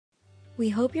We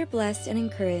hope you're blessed and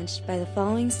encouraged by the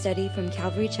following study from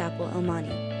Calvary Chapel, El Monte.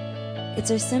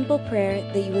 It's our simple prayer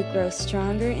that you would grow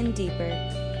stronger and deeper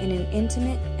in an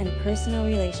intimate and personal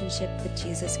relationship with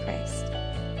Jesus Christ.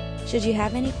 Should you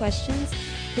have any questions,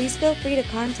 please feel free to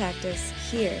contact us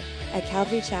here at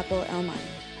Calvary Chapel, El Monte.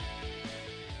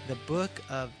 The book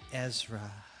of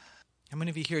Ezra. How many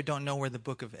of you here don't know where the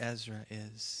book of Ezra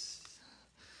is?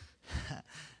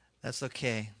 That's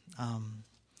okay.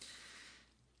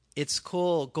 It's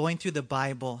cool going through the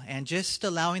Bible and just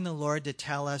allowing the Lord to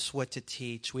tell us what to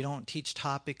teach. We don't teach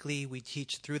topically. We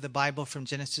teach through the Bible from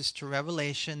Genesis to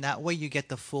Revelation. That way you get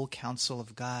the full counsel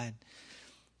of God.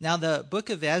 Now, the book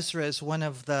of Ezra is one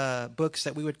of the books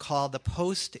that we would call the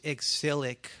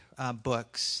post-exilic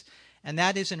books. And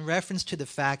that is in reference to the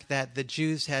fact that the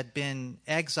Jews had been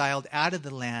exiled out of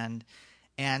the land.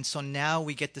 And so now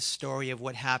we get the story of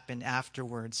what happened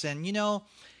afterwards. And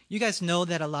you guys know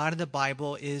that a lot of the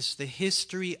Bible is the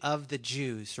history of the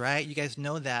Jews, right? You guys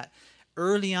know that.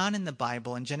 Early on in the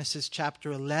Bible, in Genesis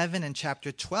chapter 11 and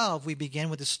chapter 12, we begin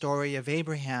with the story of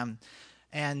Abraham.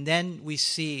 And then we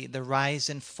see the rise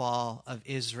and fall of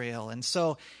Israel. And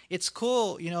so it's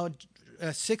cool,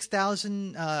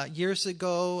 6,000 years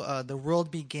ago, the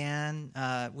world began.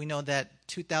 We know that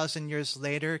 2,000 years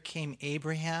later came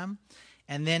Abraham.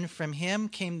 And then from him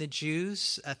came the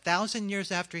Jews. 1,000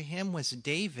 years after him was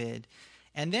David.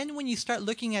 And then when you start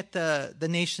looking at the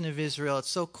nation of Israel, it's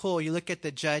so cool. You look at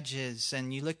the Judges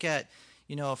and you look at,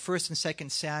 1st and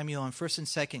 2nd Samuel and 1st and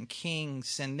 2nd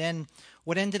Kings. And then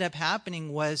what ended up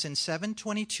happening was in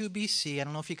 722 BC, I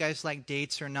don't know if you guys like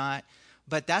dates or not,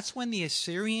 but that's when the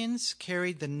Assyrians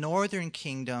carried the northern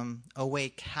kingdom away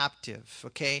captive,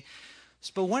 okay?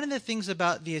 But one of the things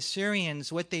about the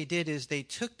Assyrians, what they did is they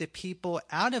took the people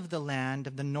out of the land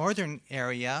of the northern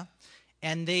area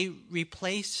and they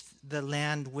replaced the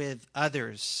land with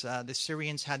others. The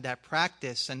Assyrians had that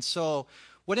practice. And so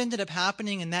what ended up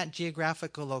happening in that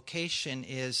geographical location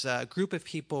is a group of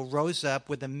people rose up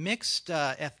with a mixed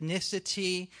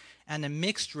ethnicity and a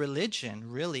mixed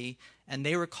religion, really, and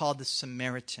they were called the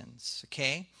Samaritans,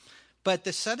 okay? But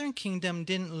the southern kingdom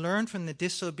didn't learn from the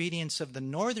disobedience of the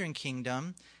northern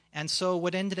kingdom. And so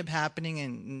what ended up happening,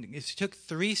 and it took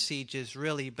 3 sieges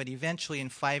really, but eventually in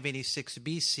 586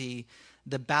 BC,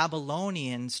 the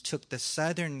Babylonians took the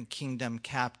southern kingdom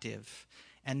captive.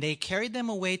 And they carried them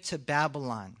away to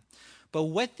Babylon. But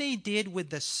what they did with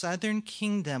the southern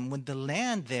kingdom, with the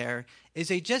land there, is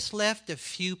they just left a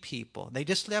few people. They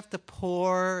just left the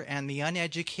poor and the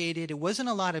uneducated. It wasn't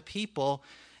a lot of people.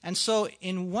 And so,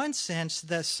 in one sense,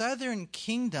 the southern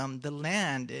kingdom, the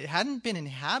land, it hadn't been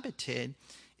inhabited.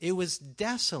 It was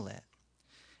desolate.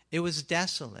 It was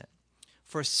desolate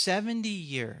for 70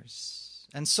 years.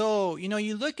 And so,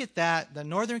 you look at that, the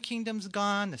northern kingdom's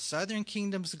gone, the southern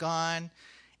kingdom's gone.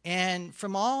 And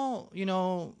from all,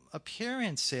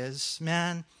 appearances,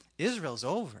 man, Israel's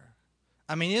over.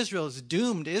 I mean, Israel's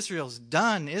doomed. Israel's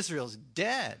done. Israel's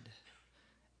dead.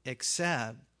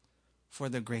 Except for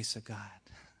the grace of God.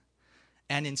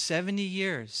 And in 70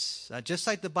 years, just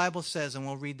like the Bible says, and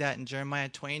we'll read that in Jeremiah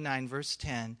 29, verse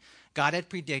 10, God had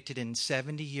predicted in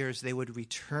 70 years they would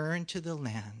return to the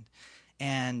land.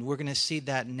 And we're going to see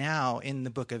that now in the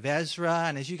book of Ezra.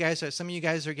 And as some of you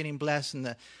guys are getting blessed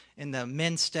in the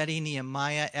men's study,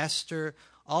 Nehemiah, Esther,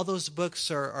 all those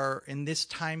books are in this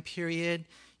time period.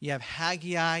 You have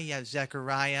Haggai, you have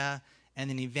Zechariah, and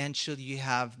then eventually you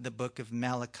have the book of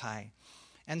Malachi.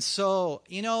 And so,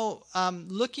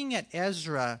 looking at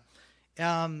Ezra,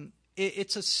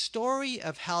 it's a story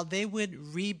of how they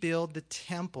would rebuild the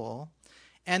temple.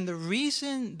 And the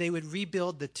reason they would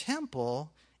rebuild the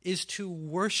temple is to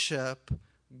worship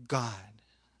God.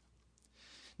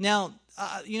 Now,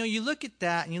 you look at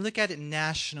that and you look at it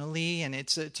nationally, and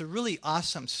it's a really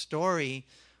awesome story.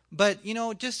 But,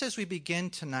 just as we begin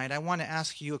tonight, I want to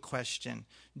ask you a question.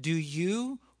 Do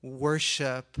you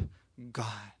worship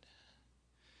God?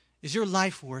 Is your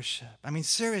life worship? I mean,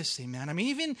 seriously, man. I mean,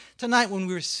 even tonight when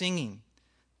we were singing,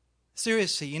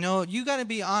 seriously, you got to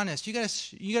be honest. You got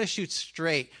to shoot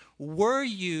straight. Were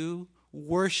you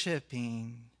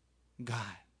worshiping God?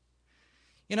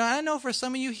 I know for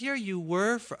some of you here, you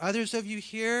were. For others of you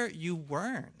here, you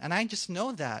weren't. And I just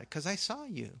know that because I saw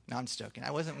you. No, I'm just joking. I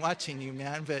wasn't watching you,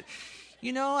 man. But,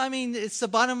 it's the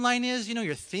bottom line is,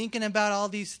 you're thinking about all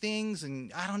these things.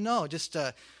 And I don't know, just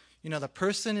the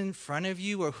person in front of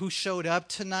you or who showed up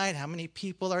tonight, how many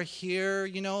people are here,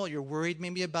 you're worried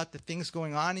maybe about the things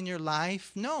going on in your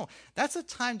life. No, that's a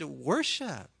time to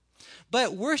worship.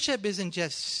 But worship isn't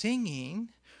just singing.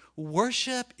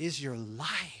 Worship is your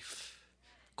life.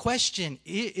 Question,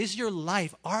 is your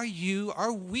life, are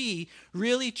we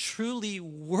really truly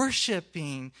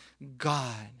worshiping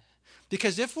God?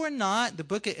 Because if we're not, the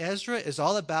book of Ezra is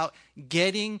all about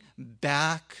getting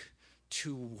back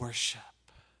to worship.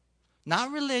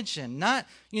 Not religion, not,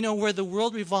 where the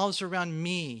world revolves around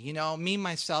me, me,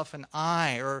 myself, and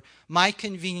I, or my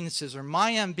conveniences, or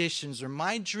my ambitions, or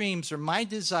my dreams, or my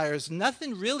desires.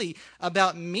 Nothing really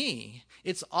about me.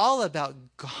 It's all about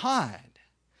God.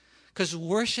 Because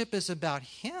worship is about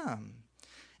Him.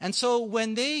 And so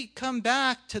when they come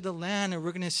back to the land, and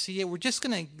we're going to see it, we're just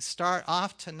going to start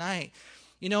off tonight,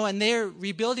 and they're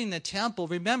rebuilding the temple.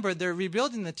 Remember, they're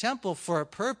rebuilding the temple for a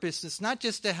purpose. It's not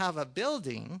just to have a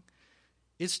building.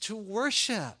 It's to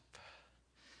worship.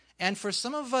 And for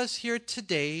some of us here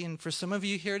today, and for some of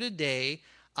you here today,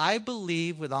 I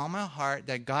believe with all my heart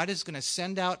that God is going to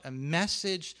send out a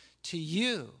message to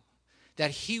you,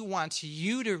 that He wants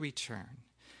you to return,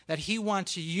 that He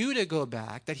wants you to go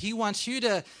back, that He wants you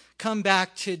to come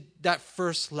back to that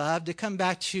first love, to come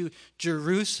back to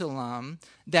Jerusalem,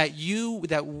 that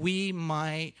we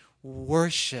might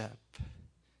worship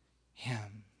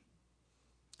Him.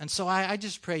 And so I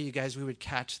just pray, you guys, we would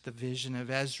catch the vision of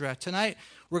Ezra. Tonight,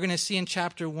 we're going to see in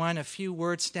chapter 1 a few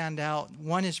words stand out.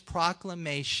 1 is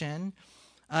proclamation.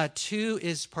 2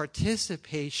 is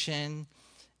participation.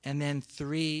 And then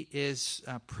 3 is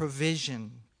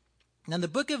provision. Now, the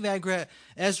book of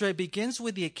Ezra begins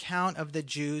with the account of the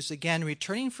Jews, again,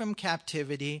 returning from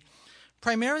captivity,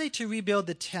 primarily to rebuild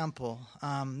the temple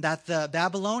that the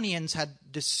Babylonians had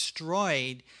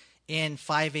destroyed in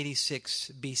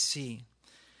 586 BC.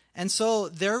 And so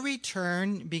their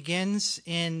return begins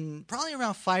in probably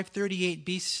around 538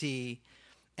 BC.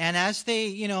 And as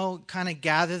they, kind of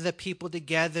gather the people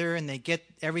together and they get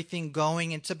everything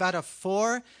going, it's about a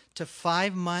 4 to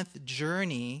 5 month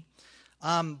journey.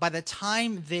 By the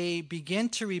time they begin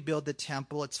to rebuild the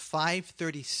temple, it's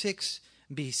 536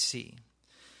 BC.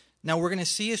 Now, we're going to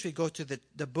see as we go through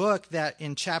the book that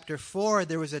in chapter 4,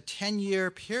 there was a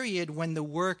 10-year period when the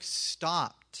work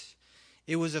stopped.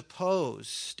 It was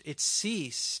opposed. It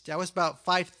ceased. That was about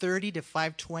 530 to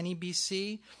 520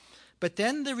 BC. But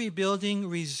then the rebuilding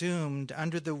resumed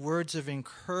under the words of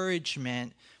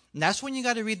encouragement. And that's when you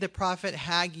got to read the prophet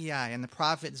Haggai and the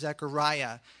prophet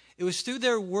Zechariah. It was through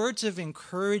their words of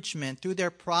encouragement, through their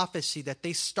prophecy, that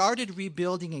they started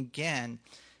rebuilding again.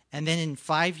 And then in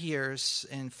 5 years,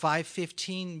 in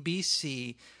 515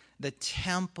 BC, the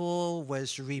temple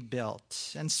was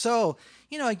rebuilt. And so,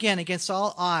 again, against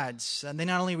all odds, they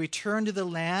not only returned to the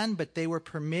land, but they were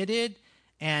permitted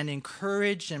and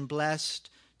encouraged and blessed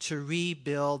to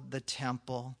rebuild the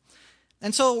temple.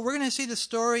 And so we're going to see the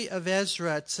story of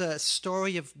Ezra. It's a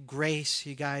story of grace,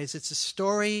 you guys. It's a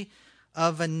story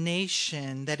of a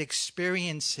nation that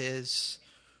experiences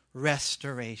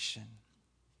restoration.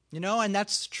 And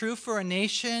that's true for a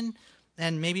nation.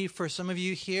 And maybe for some of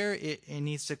you here, it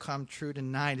needs to come true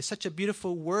tonight. It's such a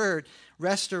beautiful word,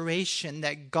 restoration,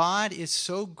 that God is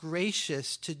so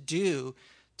gracious to do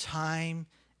time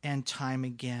and time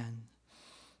again.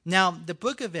 Now, the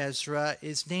book of Ezra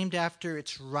is named after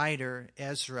its writer,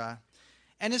 Ezra.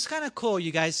 And it's kind of cool,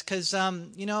 you guys, because,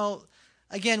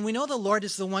 again, we know the Lord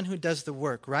is the one who does the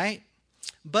work, right?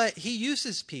 But He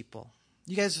uses people.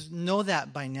 You guys know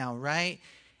that by now, right?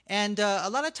 And a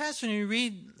lot of times when you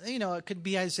read, it could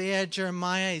be Isaiah,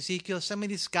 Jeremiah, Ezekiel, some of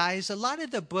these guys, a lot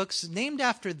of the books named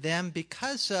after them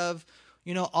because of,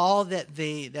 all that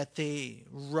they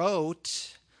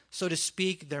wrote, so to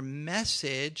speak, their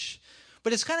message.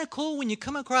 But it's kind of cool when you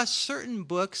come across certain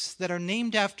books that are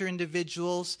named after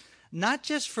individuals, not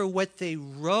just for what they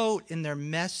wrote in their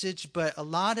message, but a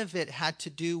lot of it had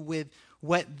to do with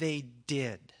what they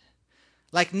did.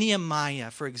 Like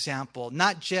Nehemiah, for example,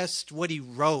 not just what he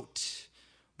wrote,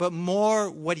 but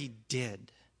more what he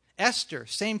did. Esther,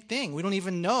 same thing. We don't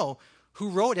even know who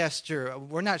wrote Esther.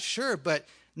 We're not sure, but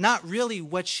not really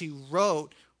what she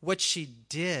wrote, what she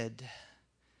did.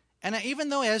 And even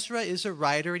though Ezra is a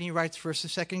writer and he writes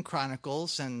 1st and 2nd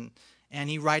Chronicles and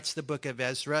he writes the book of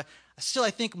Ezra, still I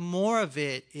think more of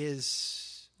it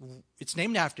it's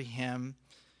named after him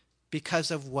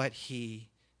because of what he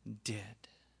did.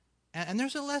 And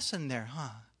there's a lesson there,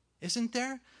 Isn't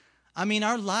there? I mean,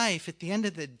 our life at the end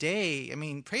of the day,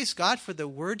 praise God for the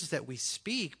words that we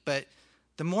speak, but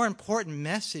the more important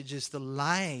message is the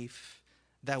life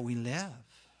that we live,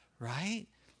 right?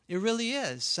 It really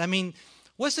is.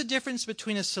 What's the difference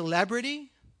between a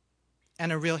celebrity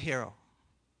and a real hero?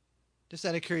 Just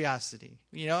out of curiosity,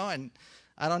 and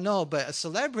I don't know, but a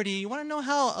celebrity, you want to know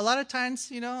how, a lot of times,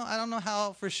 I don't know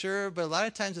how for sure, but a lot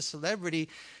of times a celebrity,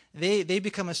 they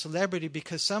become a celebrity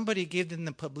because somebody gave them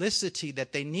the publicity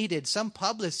that they needed. Some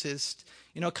publicist,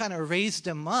 kind of raised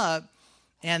them up,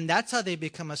 and that's how they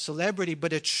become a celebrity.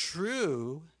 But a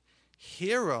true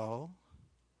hero,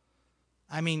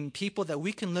 people that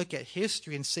we can look at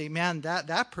history and say, man,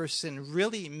 that person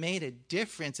really made a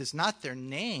difference. It's not their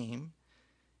name.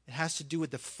 It has to do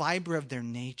with the fiber of their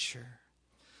nature.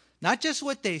 Not just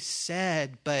what they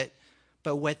said, but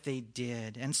what they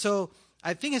did. And so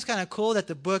I think it's kind of cool that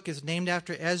the book is named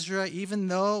after Ezra, even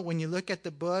though when you look at the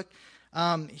book,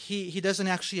 he doesn't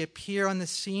actually appear on the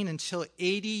scene until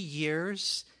 80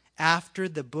 years after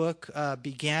the book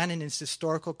began in its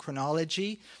historical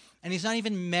chronology. And he's not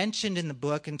even mentioned in the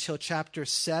book until chapter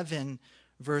 7,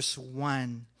 verse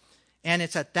 1. And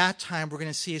it's at that time, we're going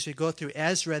to see as we go through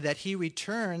Ezra, that he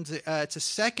returns. It's a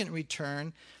second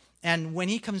return. And when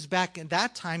he comes back at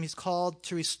that time, he's called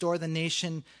to restore the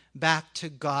nation back to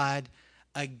God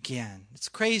again. It's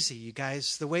crazy, you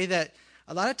guys, the way that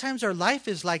a lot of times our life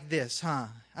is like this, huh?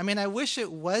 I wish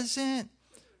it wasn't,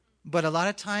 but a lot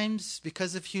of times,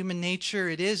 because of human nature,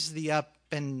 it is the up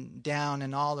and down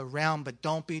and all around. But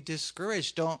don't be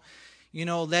discouraged. Don't,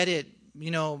 let it,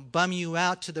 bum you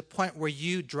out to the point where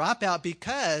you drop out,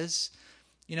 because,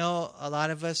 a lot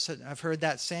of us have heard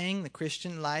that saying, the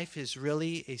Christian life is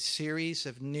really a series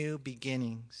of new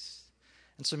beginnings.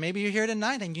 And so maybe you're here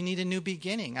tonight and you need a new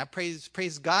beginning. I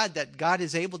praise God that God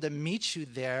is able to meet you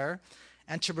there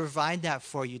and to provide that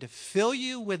for you, to fill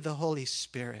you with the Holy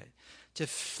Spirit, to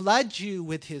flood you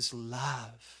with his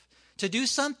love, to do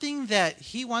something that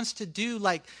he wants to do,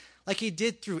 like he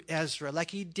did through Ezra,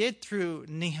 like he did through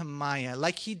Nehemiah,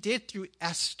 like he did through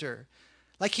Esther,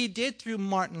 like he did through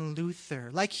Martin Luther,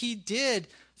 like he did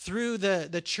through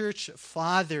the church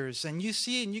fathers. And you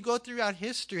see, and you go throughout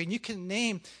history, and you can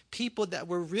name people that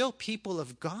were real people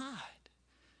of God.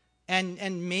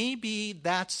 And maybe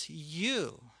that's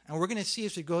you. And we're going to see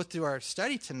as we go through our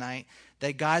study tonight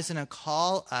that God's going to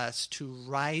call us to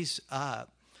rise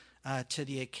up to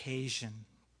the occasion.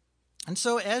 And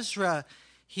so Ezra,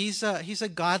 he's a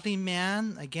godly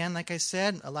man. Again, like I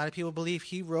said, a lot of people believe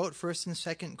he wrote 1st and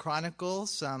 2nd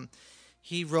Chronicles.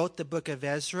 He wrote the book of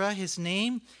Ezra. His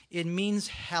name, it means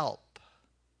help.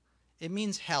 It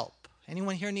means help.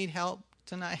 Anyone here need help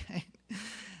tonight?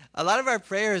 A lot of our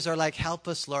prayers are like, help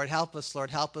us, Lord, help us,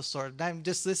 Lord, help us, Lord. And I'm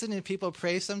just listening to people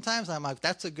pray sometimes. I'm like,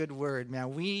 that's a good word,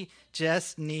 man. We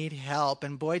just need help.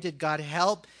 And boy, did God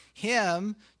help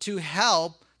him to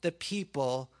help the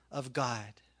people of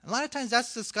God. A lot of times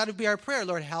that's just got to be our prayer.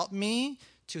 Lord, help me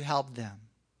to help them,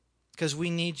 because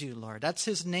we need you, Lord. That's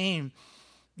his name.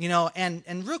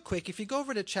 And real quick, if you go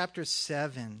over to chapter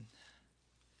 7,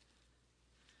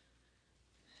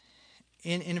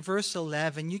 in verse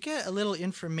 11, you get a little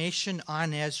information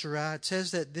on Ezra. It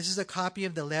says that this is a copy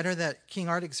of the letter that King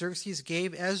Artaxerxes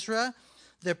gave Ezra,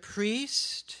 the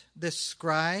priest, the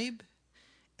scribe,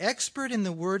 expert in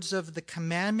the words of the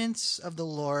commandments of the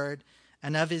Lord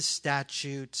and of his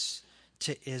statutes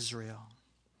to Israel.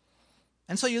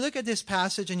 And so you look at this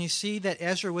passage and you see that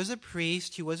Ezra was a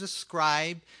priest, he was a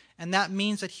scribe, and that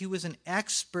means that he was an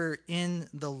expert in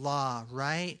the law,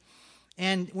 right?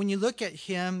 And when you look at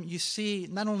him, you see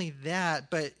not only that,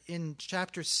 but in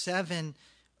chapter 7,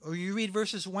 or you read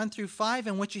verses 1 through 5,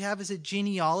 and what you have is a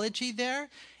genealogy there.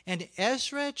 And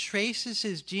Ezra traces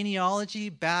his genealogy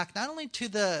back not only to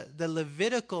the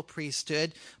Levitical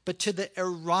priesthood, but to the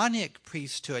Aaronic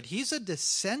priesthood. He's a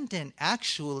descendant,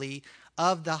 actually,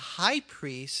 of the high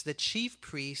priest, the chief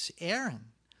priest, Aaron.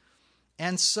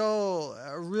 And so,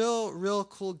 a real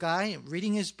cool guy.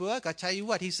 Reading his book, I tell you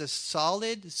what, he's a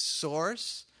solid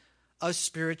source of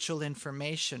spiritual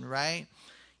information, right?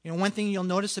 One thing you'll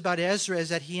notice about Ezra is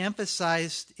that he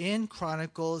emphasized in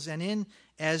Chronicles and in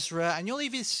Ezra, and you'll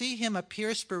even see him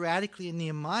appear sporadically in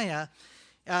Nehemiah,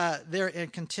 their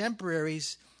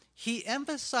contemporaries. He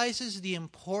emphasizes the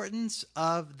importance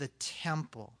of the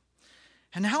temple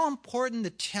and how important the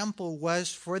temple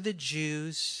was for the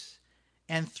Jews.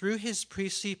 And through his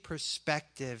priestly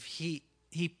perspective, he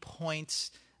points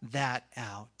that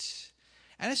out.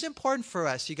 And it's important for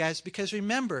us, you guys, because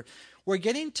remember, we're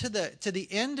getting to the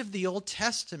end of the Old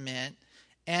Testament,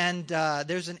 and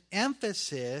there's an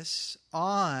emphasis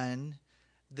on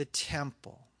the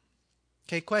temple.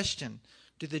 Okay, question.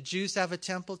 Do the Jews have a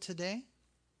temple today?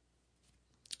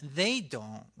 They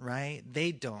don't, right?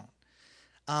 They don't.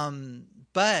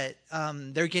 But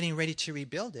they're getting ready to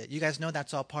rebuild it. You guys know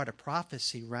that's all part of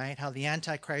prophecy, right? How the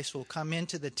Antichrist will come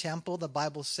into the temple, the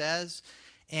Bible says.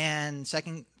 And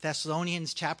 2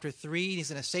 Thessalonians chapter 3, he's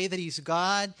going to say that he's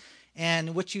God.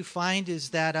 And what you find is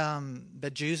that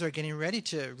the Jews are getting ready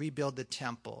to rebuild the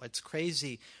temple. It's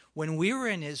crazy. When we were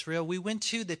in Israel, we went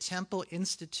to the Temple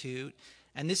Institute,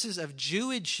 and this is of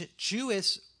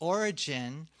Jewish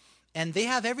origin, and they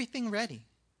have everything ready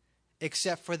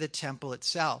except for the temple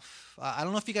itself. I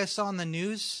don't know if you guys saw on the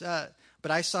news,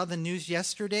 but I saw the news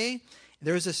yesterday.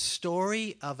 There's a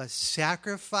story of a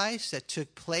sacrifice that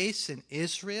took place in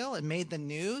Israel. It made the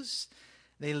news.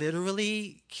 They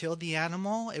literally killed the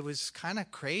animal. It was kind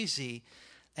of crazy.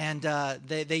 And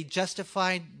they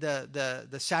justified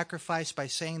the sacrifice by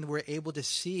saying that we're able to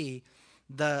see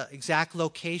the exact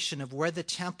location of where the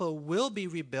temple will be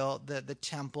rebuilt, the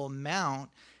Temple Mount.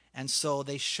 And so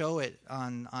they show it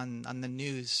on the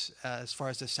news as far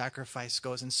as the sacrifice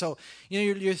goes. And so,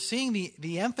 you're seeing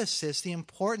the emphasis, the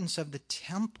importance of the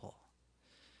temple.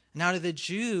 Now, to the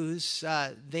Jews,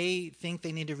 they think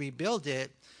they need to rebuild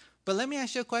it. But let me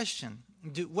ask you a question.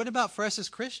 What about for us as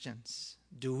Christians?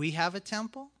 Do we have a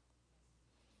temple?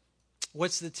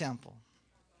 What's the temple?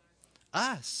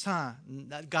 Us, huh?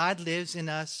 God lives in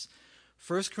us.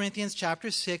 1 Corinthians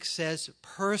chapter 6 says,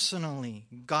 personally,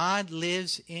 God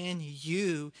lives in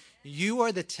you. You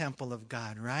are the temple of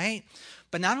God, right?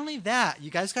 But not only that,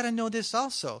 you guys got to know this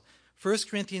also. 1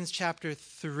 Corinthians chapter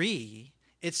 3,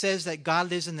 it says that God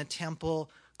lives in the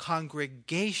temple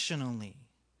congregationally.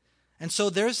 And so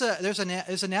there's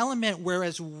an element where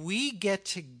as we get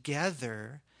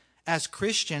together as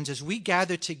Christians, as we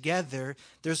gather together,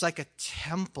 there's like a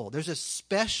temple. There's a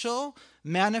special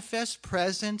manifest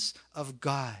presence of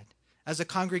God. As a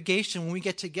congregation, when we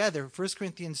get together, 1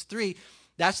 Corinthians 3,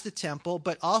 that's the temple,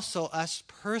 but also us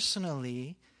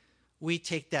personally, we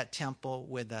take that temple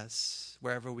with us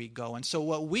wherever we go. And so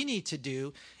what we need to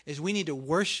do is we need to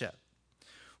worship.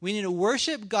 We need to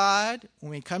worship God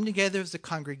when we come together as a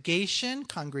congregation,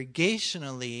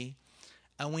 congregationally,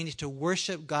 and we need to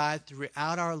worship God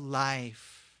throughout our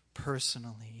life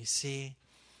personally, you see.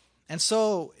 And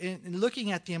so in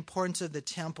looking at the importance of the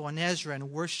temple and Ezra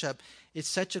and worship, it's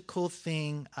such a cool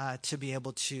thing to be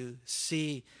able to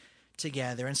see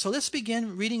together. And so let's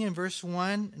begin reading in verses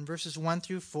 1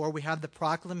 through 4. We have the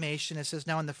proclamation. It says,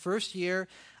 now in the first year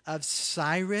of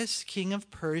Cyrus, king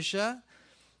of Persia,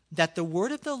 that the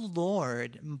word of the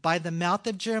Lord by the mouth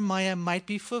of Jeremiah might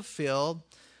be fulfilled,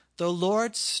 the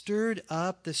Lord stirred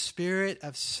up the spirit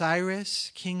of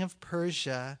Cyrus, king of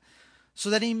Persia, so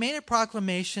that he made a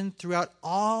proclamation throughout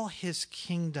all his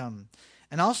kingdom,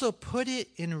 and also put it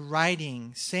in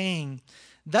writing, saying,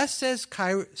 thus says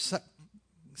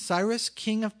Cyrus,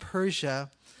 king of Persia,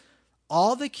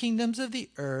 all the kingdoms of the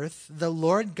earth the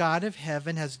Lord God of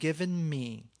heaven has given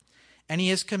me, and he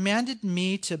has commanded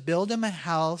me to build him a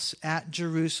house at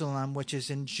Jerusalem, which is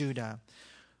in Judah.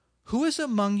 Who is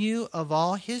among you of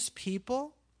all his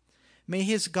people? May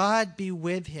his God be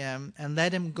with him, and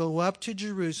let him go up to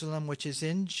Jerusalem, which is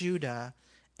in Judah,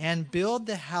 and build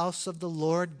the house of the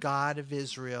Lord God of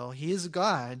Israel. He is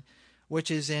God,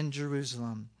 which is in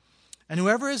Jerusalem. And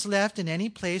whoever is left in any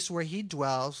place where he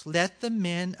dwells, let the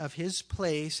men of his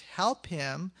place help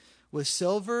him with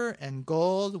silver and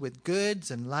gold, with goods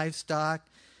and livestock,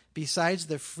 besides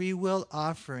the freewill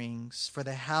offerings for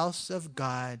the house of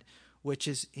God, which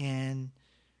is in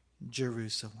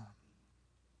Jerusalem.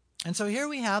 And so here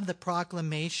we have the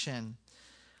proclamation.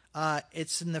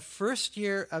 It's in the first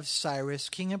year of Cyrus,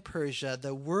 king of Persia.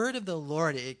 The word of the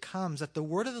Lord, it comes that the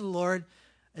word of the Lord,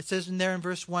 it says in there in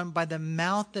verse 1, by the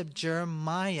mouth of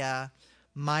Jeremiah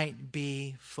might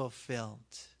be fulfilled.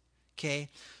 Okay,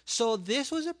 so this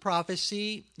was a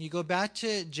prophecy. You go back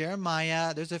to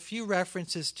Jeremiah, there's a few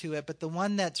references to it, but the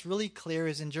one that's really clear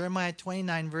is in Jeremiah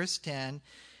 29, verse 10.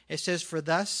 It says, for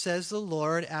thus says the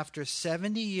Lord, after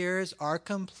 70 years are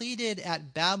completed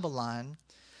at Babylon,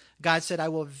 God said, I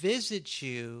will visit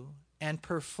you and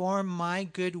perform my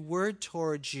good word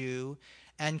towards you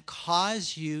and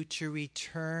cause you to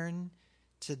return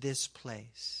to this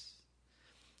place.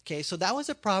 Okay, so that was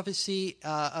a prophecy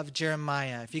of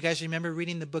Jeremiah. If you guys remember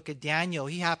reading the book of Daniel,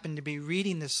 he happened to be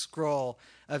reading the scroll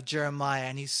of Jeremiah,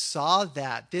 and he saw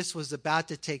that this was about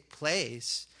to take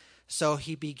place. So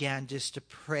he began just to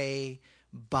pray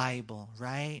Bible,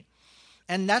 right?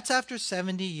 And that's after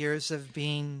 70 years of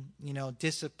being,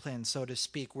 disciplined, so to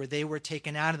speak, where they were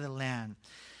taken out of the land.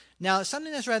 Now,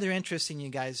 something that's rather interesting, you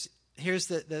guys, here's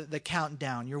the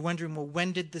countdown. You're wondering, well,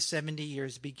 when did the 70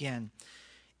 years begin?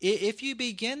 If you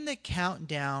begin the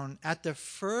countdown at the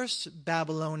first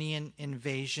Babylonian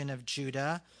invasion of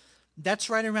Judah, that's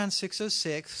right around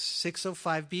 606,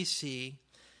 605 BC,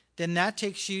 then that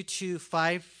takes you to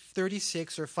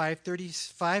 536 or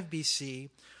 535 BC,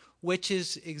 which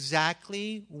is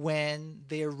exactly when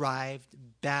they arrived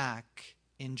back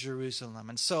in Jerusalem.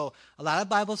 And so a lot of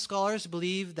Bible scholars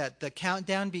believe that the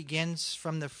countdown begins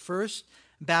from the first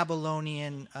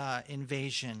Babylonian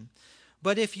invasion.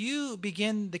 But if you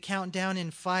begin the countdown in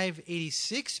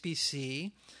 586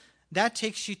 BC, that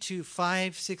takes you to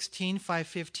 516,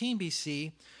 515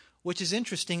 BC, which is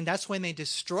interesting. That's when they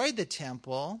destroyed the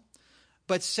temple.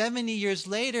 But 70 years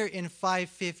later, in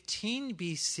 515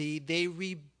 BC, they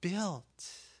rebuilt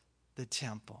the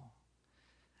temple.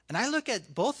 And I look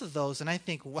at both of those and I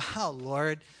think, wow,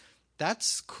 Lord,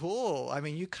 that's cool. I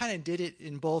mean, you kind of did it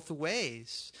in both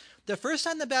ways. The first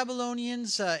time the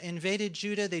Babylonians invaded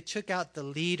Judah, they took out the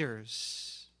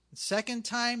leaders. The second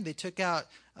time, they took out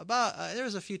there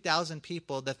was a few thousand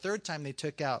people. The third time, they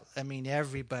took out,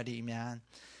 everybody, man.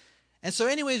 And so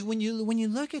anyways, when you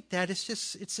look at that, it's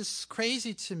just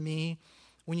crazy to me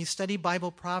when you study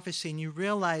Bible prophecy and you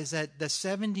realize that the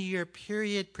 70-year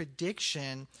period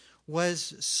prediction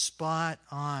was spot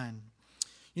on.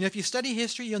 If you study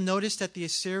history, you'll notice that the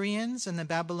Assyrians and the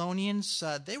Babylonians,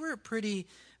 they were pretty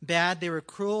bad. They were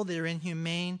cruel. They were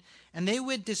inhumane. And they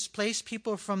would displace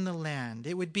people from the land.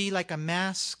 It would be like a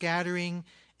mass scattering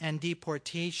and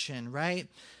deportation, right?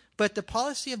 But the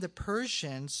policy of the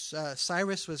Persians,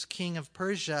 Cyrus was king of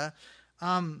Persia,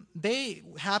 they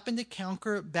happened to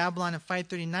conquer Babylon in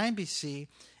 539 BC,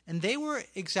 and they were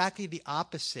exactly the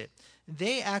opposite.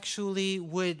 They actually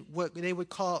would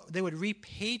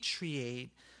repatriate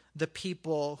the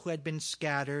people who had been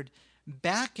scattered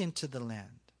back into the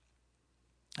land.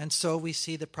 And so we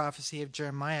see the prophecy of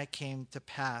Jeremiah came to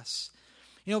pass.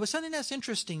 But something that's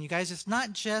interesting, you guys, it's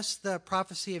not just the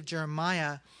prophecy of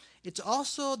Jeremiah, it's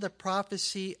also the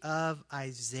prophecy of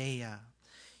Isaiah.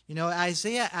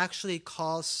 Isaiah actually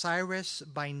calls Cyrus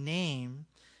by name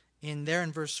in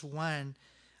verse 1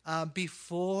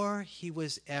 before he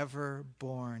was ever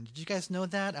born. Did you guys know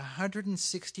that?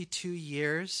 162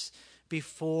 years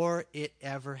before it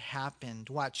ever happened.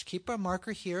 Watch, keep a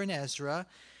marker here in Ezra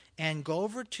and go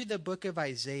over to the book of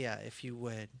Isaiah, if you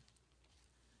would.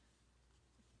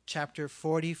 Chapter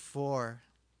 44.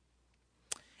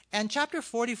 And chapter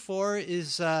 44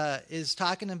 is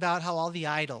talking about how all the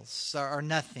idols are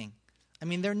nothing.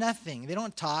 They're nothing. They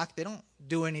don't talk. They don't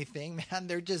do anything, man.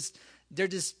 They're just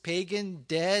pagan,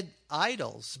 dead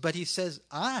idols. But he says,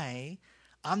 I'm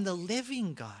the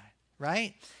living God,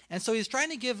 right? And so he's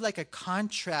trying to give like a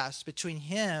contrast between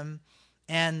him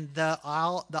and the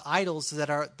idols that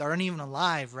aren't even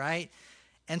alive, right?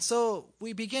 And so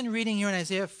we begin reading here in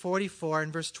Isaiah 44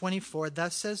 and verse 24.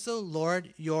 Thus says the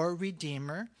Lord, your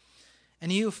Redeemer,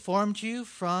 and he who formed you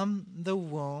from the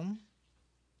womb.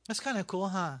 That's kind of cool,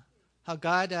 huh? How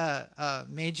God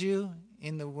made you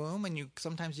in the womb, and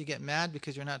sometimes you get mad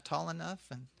because you're not tall enough,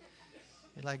 and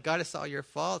you're like, God, it's all your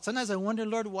fault. Sometimes I wonder,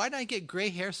 Lord, why did I get gray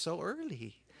hair so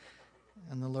early?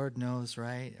 And the Lord knows,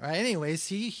 right? Anyways,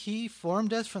 he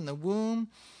formed us from the womb.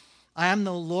 I am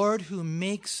the Lord who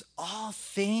makes all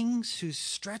things, who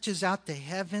stretches out the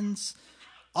heavens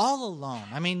all alone.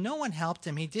 No one helped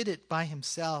him. He did it by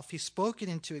himself. He spoke it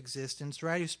into existence,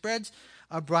 right? Who spreads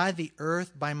abroad the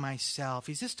earth by myself.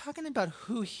 He's just talking about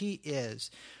who he is,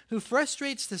 who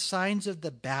frustrates the signs of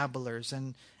the babblers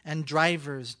and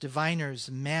drivers,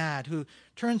 diviners mad, who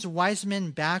turns wise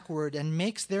men backward and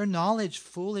makes their knowledge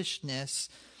foolishness.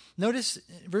 Notice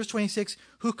verse 26,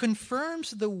 who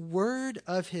confirms the word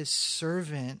of his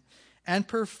servant and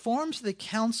performs the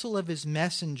counsel of his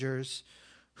messengers,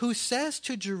 who says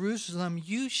to Jerusalem,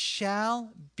 you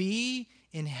shall be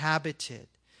inhabited.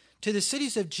 To the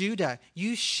cities of Judah,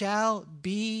 you shall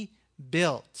be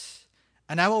built,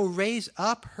 and I will raise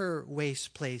up her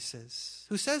waste places.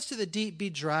 Who says to the deep, be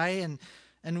dry, and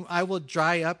I will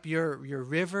dry up your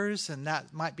rivers, and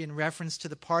that might be in reference to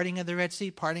the parting of the Red Sea,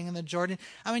 parting of the Jordan.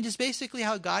 Just basically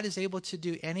how God is able to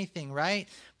do anything, right?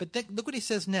 But look what he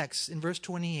says next in verse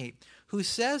 28. Who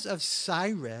says of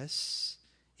Cyrus,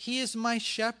 he is my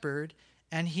shepherd,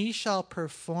 and he shall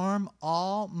perform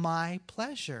all my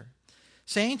pleasure.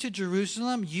 Saying to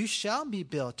Jerusalem, you shall be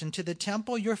built, and to the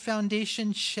temple your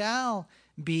foundation shall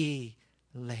be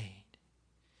laid.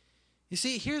 You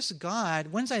see, here's God.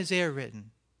 When's Isaiah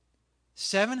written?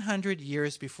 700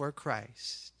 years before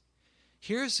Christ.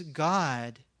 Here's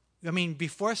God.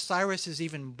 Before Cyrus is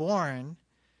even born,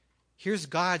 here's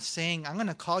God saying, I'm going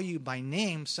to call you by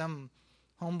name. Some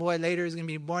homeboy later is going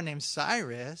to be born named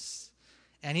Cyrus,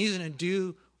 and he's going to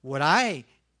do what I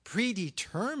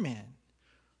predetermined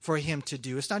for him to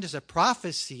do. It's not just a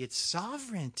prophecy, it's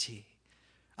sovereignty.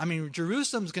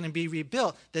 Jerusalem's going to be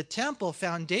rebuilt. The temple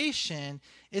foundation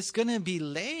is going to be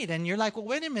laid. And you're like, well,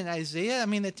 wait a minute, Isaiah.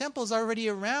 The temple's already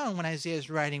around when Isaiah's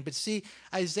writing. But see,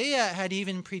 Isaiah had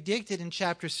even predicted in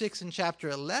chapter 6 and chapter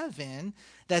 11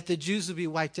 that the Jews would be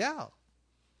wiped out,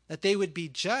 that they would be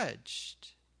judged.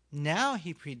 Now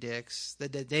he predicts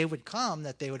that the day would come,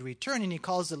 that they would return, and he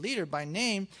calls the leader by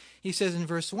name. He says in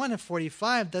verse 1 of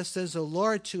 45, "Thus says the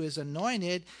Lord to his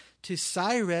anointed, to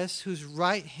Cyrus, whose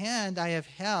right hand I have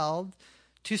held,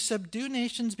 to subdue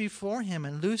nations before him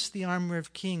and loose the armor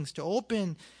of kings, to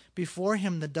open before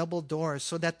him the double doors,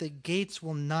 so that the gates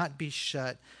will not be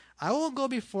shut. I will go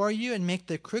before you and make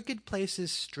the crooked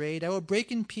places straight. I will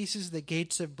break in pieces the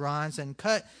gates of bronze and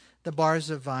cut the bars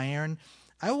of iron.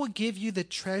 I will give you the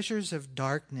treasures of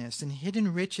darkness and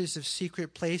hidden riches of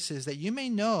secret places, that you may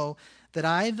know that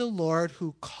I, the Lord,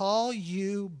 who call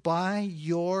you by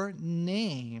your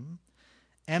name,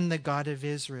 am the God of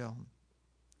Israel.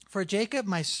 For Jacob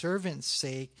my servant's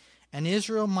sake, and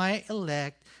Israel my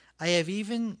elect, I have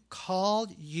even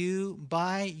called you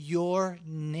by your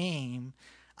name.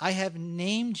 I have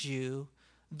named you,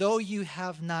 though you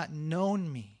have not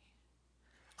known me.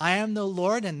 I am the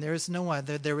Lord, and there is no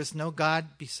other. There is no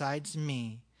God besides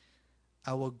me.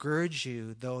 I will gird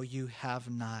you, though you have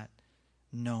not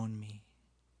known me."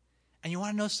 And you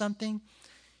want to know something?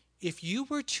 If you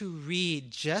were to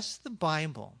read just the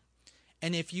Bible,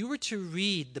 and if you were to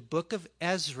read the book of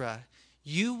Ezra,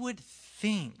 you would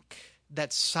think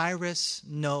that Cyrus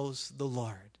knows the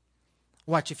Lord.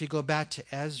 Watch, if you go back to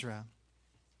Ezra.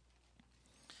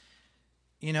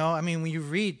 When you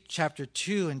read chapter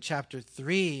 2 and chapter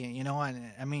 3,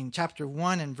 chapter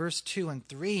 1 and verse 2 and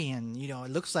 3, and, it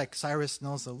looks like Cyrus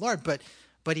knows the Lord,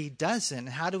 but he doesn't.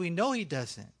 How do we know he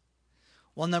doesn't?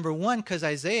 Well, number one, because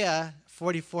Isaiah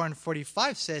 44 and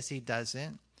 45 says he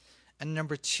doesn't. And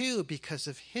number two, because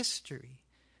of history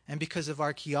and because of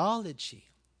archaeology.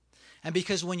 And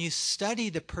because when you study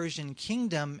the Persian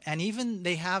kingdom, and even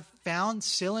they have found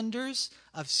cylinders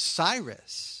of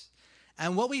Cyrus.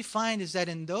 And what we find is that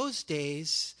in those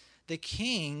days, the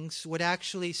kings would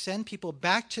actually send people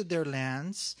back to their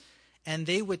lands, and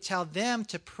they would tell them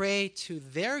to pray to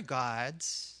their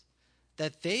gods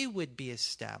that they would be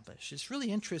established. It's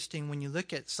really interesting when you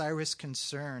look at Cyrus'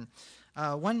 concern.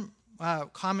 One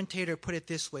commentator put it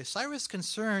this way: Cyrus'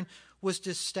 concern was to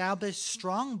establish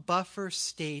strong buffer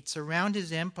states around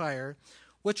his empire,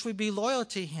 which would be loyal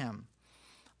to him.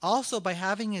 Also, by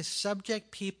having his subject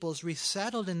peoples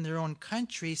resettled in their own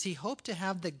countries, he hoped to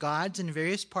have the gods in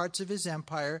various parts of his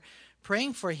empire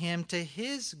praying for him to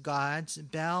his gods,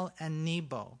 Bel and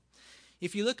Nebo.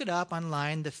 If you look it up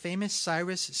online, the famous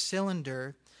Cyrus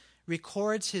Cylinder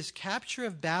records his capture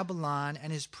of Babylon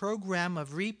and his program of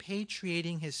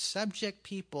repatriating his subject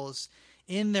peoples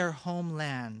in their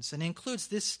homelands, and includes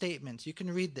this statement. You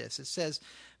can read this. It says,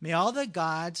 "May all the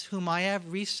gods whom I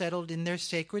have resettled in their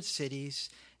sacred cities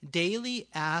daily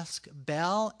ask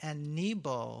Bel and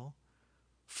Nebo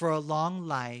for a long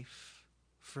life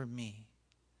for me."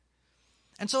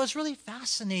 And so it's really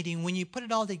fascinating when you put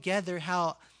it all together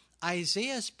how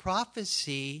Isaiah's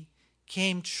prophecy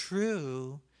came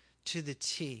true to the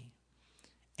T.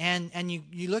 And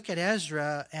you look at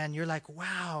Ezra and you're like,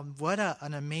 wow, what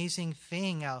an amazing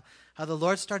thing, how the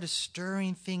Lord started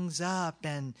stirring things up,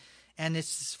 and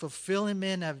it's this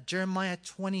fulfillment of Jeremiah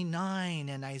 29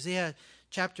 and Isaiah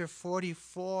chapter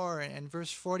 44 and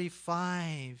verse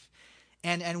 45.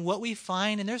 And what we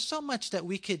find, and there's so much that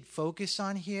we could focus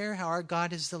on here, how our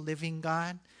God is the living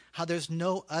God, how there's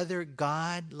no other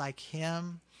God like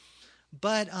him.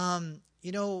 But,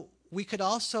 we could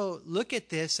also look at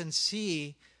this and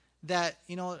see that,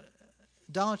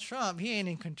 Donald Trump, he ain't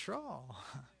in control.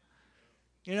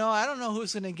 I don't know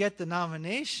who's going to get the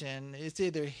nomination. It's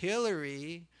either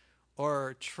Hillary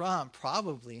or Trump,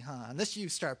 probably, unless you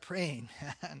start praying,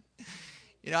 man.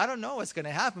 I don't know what's going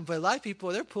to happen, but a lot of people,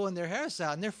 they're pulling their hairs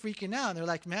out and they're freaking out. And they're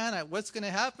like, man, what's going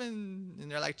to happen?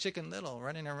 And they're like Chicken Little,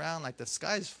 running around like the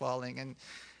sky's falling.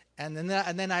 And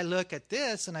then I look at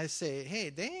this and I say, hey,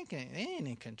 they ain't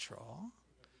in control.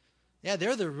 Yeah,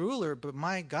 they're the ruler, but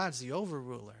my God's the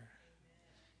overruler.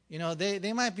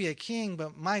 They might be a king,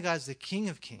 but my God's the King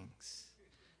of Kings.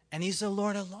 And he's the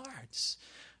Lord of Lords.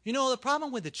 The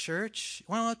problem with the church,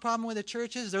 one of the problem with the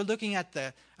church is they're looking at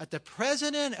the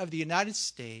president of the United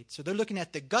States, or they're looking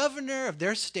at the governor of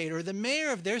their state or the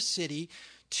mayor of their city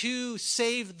to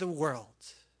save the world.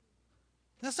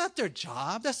 That's not their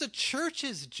job. That's the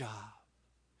church's job.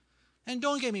 And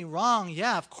don't get me wrong,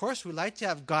 yeah, of course we like to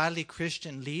have godly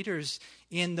Christian leaders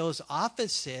in those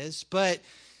offices, but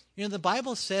the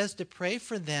Bible says to pray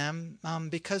for them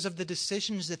because of the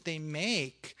decisions that they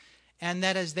make, and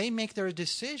that as they make their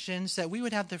decisions, that we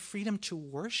would have the freedom to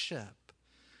worship.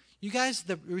 You guys,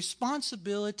 the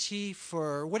responsibility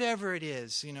for whatever it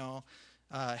is,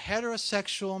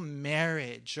 heterosexual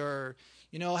marriage, or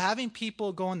having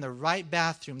people go in the right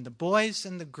bathroom, the boys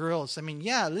and the girls.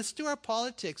 Yeah, let's do our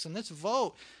politics and let's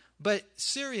vote. But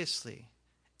seriously,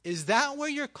 is that where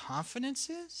your confidence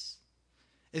is?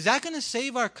 Is that going to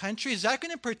save our country? Is that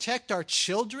going to protect our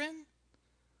children?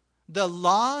 The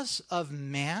laws of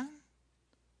man?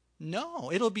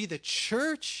 No, it'll be the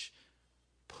church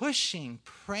pushing,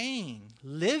 praying,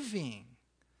 living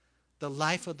the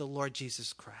life of the Lord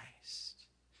Jesus Christ.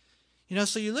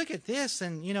 So you look at this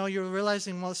and, you're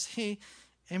realizing, well, see,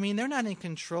 they're not in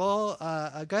control.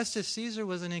 Augustus Caesar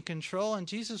wasn't in control, and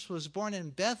Jesus was born in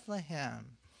Bethlehem.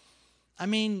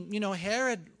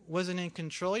 Herod wasn't in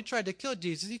control. He tried to kill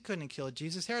Jesus. He couldn't kill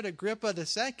Jesus. Herod Agrippa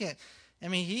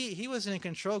II, he wasn't in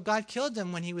control. God killed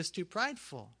him when he was too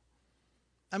prideful.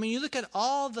 You look at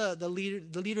all the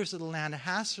leaders of the land,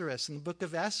 Ahasuerus in the book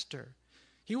of Esther.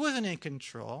 He wasn't in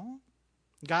control.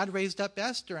 God raised up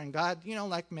Esther, and God,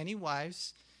 like many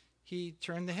wives, he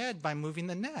turned the head by moving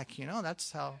the neck.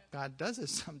 That's how God does it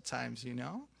sometimes,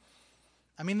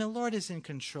 the Lord is in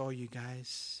control, you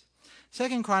guys.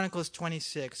 2 Chronicles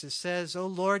 26, it says, O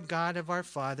Lord God of our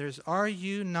fathers, are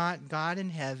you not God in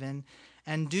heaven?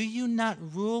 And do you not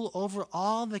rule over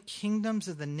all the kingdoms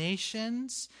of the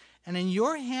nations? And in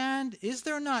your hand is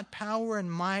there not power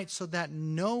and might, so that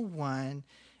no one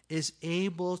is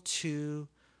able to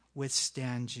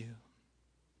withstand you?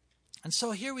 And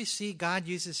so here we see God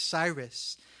uses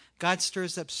Cyrus. God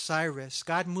stirs up Cyrus.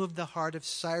 God moved the heart of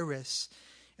Cyrus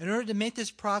in order to make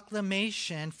this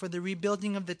proclamation for the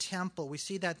rebuilding of the temple. We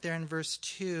see that there in verse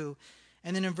 2.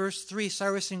 And then in verse 3,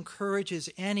 Cyrus encourages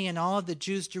any and all of the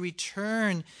Jews to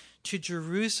return to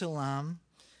Jerusalem.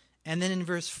 And then in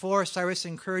verse 4, Cyrus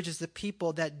encourages the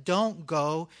people that don't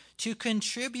go to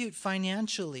contribute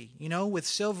financially, with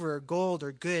silver or gold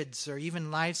or goods or even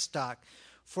livestock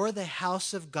for the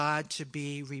house of God to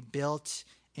be rebuilt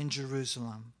in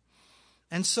Jerusalem.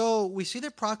 And so we see the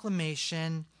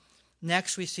proclamation.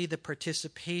 Next, we see the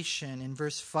participation in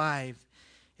verse 5.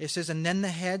 It says, And then the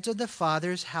heads of the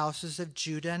fathers' houses of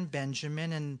Judah and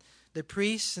Benjamin, and the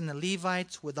priests and the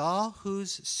Levites, with all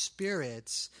whose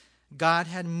spirits God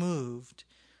had moved,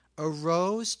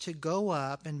 arose to go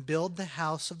up and build the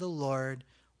house of the Lord,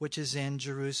 which is in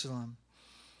Jerusalem.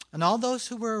 And all those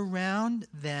who were around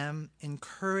them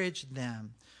encouraged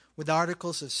them with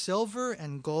articles of silver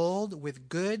and gold, with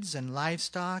goods and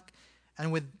livestock,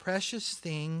 and with precious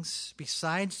things,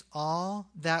 besides all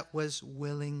that was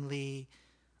willingly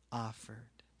offered.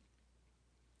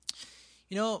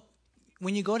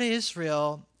 When you go to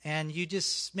Israel and you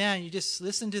just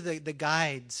listen to the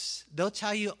guides, they'll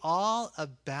tell you all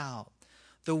about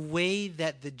the way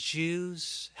that the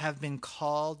Jews have been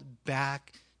called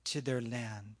back to their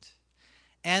land.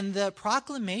 And the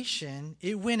proclamation,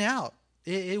 it went out.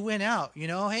 It went out,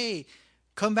 hey,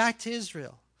 come back to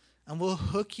Israel and we'll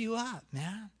hook you up,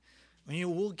 man.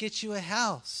 We'll get you a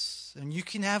house and you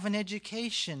can have an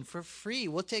education for free.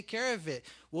 We'll take care of it.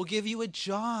 We'll give you a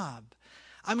job.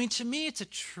 To me, it's a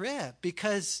trip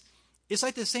because it's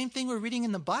like the same thing we're reading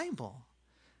in the Bible.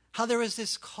 How there was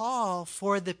this call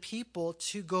for the people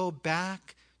to go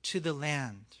back to the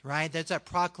land, right? There's that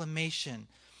proclamation.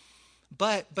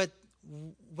 But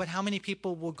how many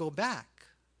people will go back?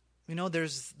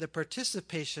 There's the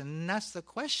participation, and that's the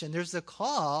question. There's the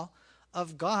call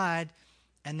of God,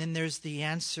 and then there's the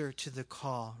answer to the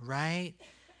call, right?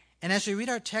 And as we read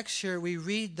our text here, we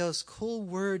read those cool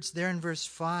words there in verse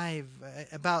 5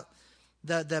 about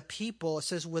the people. It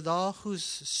says, with all whose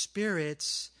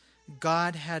spirits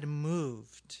God had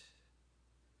moved.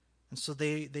 And so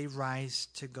they rise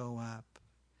to go up.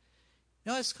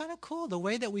 It's kind of cool the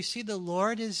way that we see the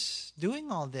Lord is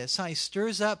doing all this. He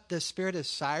stirs up the spirit of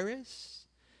Cyrus.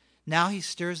 Now he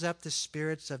stirs up the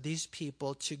spirits of these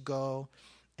people to go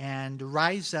and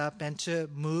rise up and to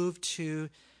move to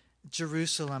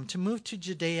Jerusalem, to move to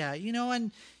Judea.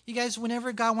 And you guys,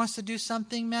 whenever God wants to do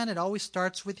something, man, it always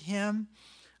starts with him.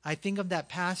 I think of that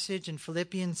passage in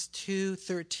Philippians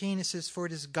 2:13. It says, For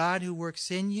it is God who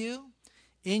works in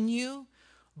you,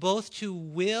 both to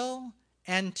will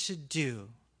and to do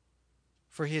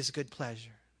for his good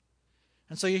pleasure.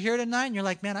 And so you're here tonight and you're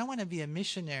like, man, I want to be a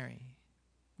missionary.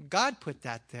 God put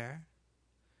that there.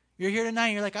 You're here tonight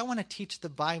and you're like, I want to teach the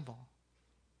Bible.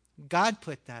 God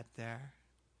put that there.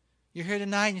 You're here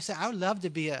tonight and you say, I would love to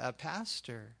be a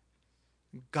pastor.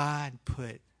 God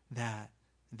put that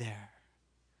there.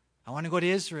 I want to go to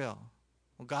Israel.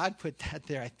 Well, God put that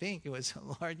there. I think it was the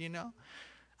Lord,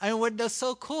 That's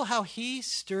so cool how he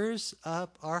stirs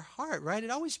up our heart, right? It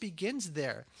always begins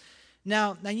there.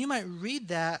 Now you might read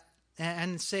that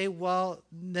and say, well,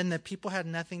 then the people had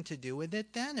nothing to do with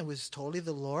it then. It was totally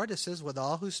the Lord. It says, with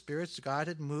all whose spirits God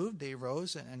had moved, they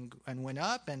rose and went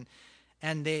up, and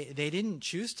they didn't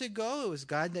choose to go. It was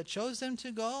God that chose them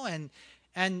to go.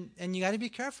 And you got to be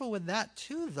careful with that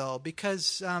too, though,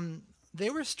 because they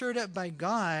were stirred up by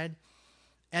God,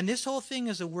 and this whole thing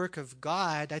is a work of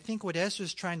God. I think what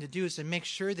Ezra's trying to do is to make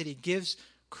sure that he gives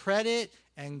credit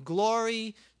and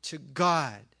glory to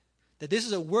God, that this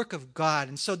is a work of God.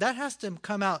 And so that has to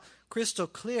come out crystal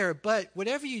clear. But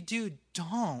whatever you do,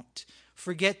 don't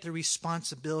forget the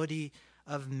responsibility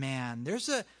of man. There's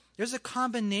a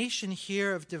combination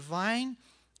here of divine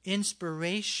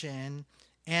inspiration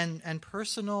and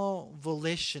personal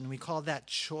volition. We call that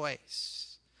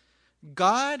choice.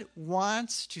 God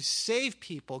wants to save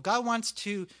people. God wants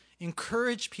to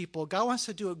encourage people. God wants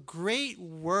to do a great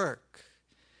work.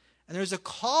 And there's a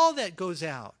call that goes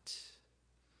out.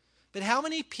 But how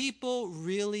many people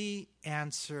really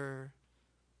answer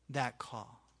that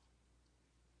call?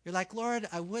 You're like, Lord,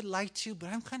 I would like to, but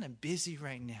I'm kind of busy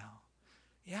right now.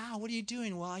 Yeah, what are you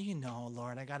doing? Well,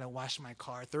 Lord, I got to wash my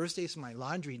car. Thursday's my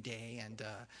laundry day. And,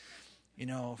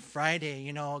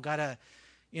 Friday, got to,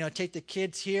 take the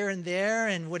kids here and there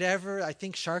and whatever. I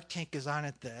think Shark Tank is on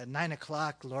at 9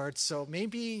 o'clock, Lord. So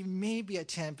maybe at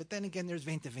 10. But then again, there's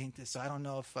Venta, so I don't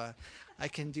know if I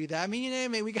can do that. I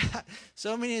mean, we got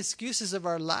so many excuses of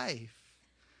our life.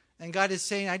 And God is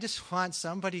saying, I just want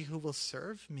somebody who will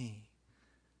serve me.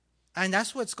 And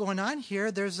that's what's going on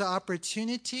here. There's an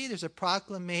opportunity. There's a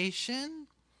proclamation.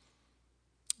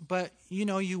 But,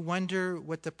 you wonder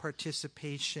what the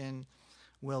participation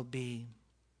will be.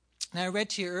 Now, I read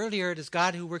to you earlier, it is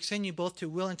God who works in you both to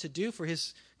will and to do for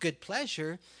his good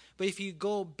pleasure. But if you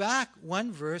go back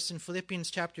one verse in Philippians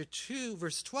chapter 2,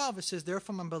 verse 12, it says,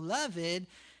 Therefore, my beloved,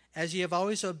 as ye have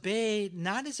always obeyed,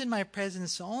 not as in my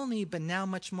presence only, but now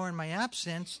much more in my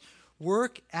absence,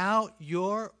 work out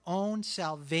your own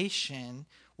salvation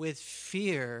with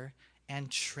fear and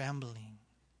trembling.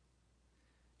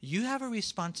 You have a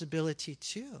responsibility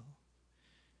too.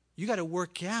 You got to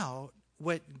work out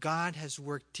what God has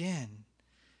worked in,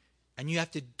 and you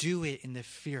have to do it in the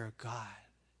fear of God.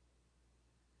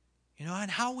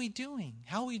 And how are we doing?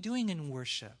 How are we doing in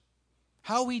worship?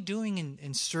 How are we doing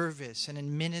in service and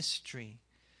in ministry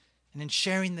and in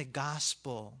sharing the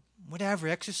gospel? Whatever,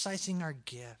 exercising our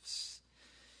gifts.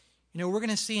 We're going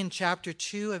to see in chapter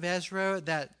 2 of Ezra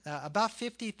that about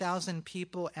 50,000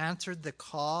 people answered the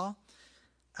call.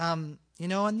 And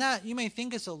that you may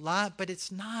think is a lot, but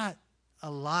it's not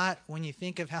a lot when you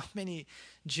think of how many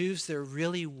Jews there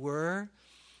really were.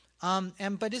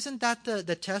 But isn't that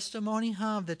the testimony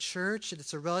of the church? That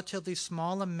it's a relatively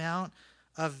small amount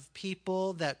of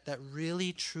people that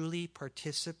really, truly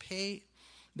participate,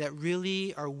 that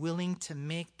really are willing to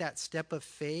make that step of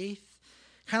faith.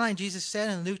 Kind of like Jesus said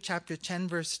in Luke chapter 10,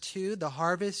 verse 2, the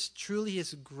harvest truly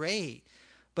is great,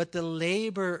 but the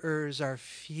laborers are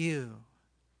few.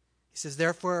 He says,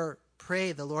 therefore,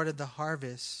 pray the Lord of the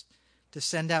harvest to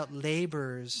send out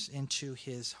laborers into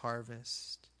his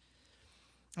harvest.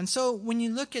 And so when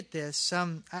you look at this,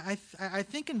 I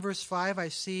think in verse 5 I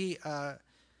see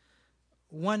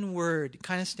one word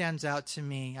kind of stands out to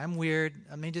me. I'm weird.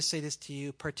 Let me just say this to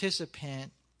you.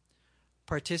 Participant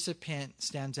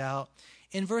stands out.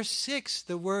 In verse 6,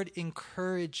 the word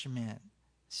encouragement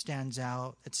stands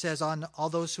out. It says, on all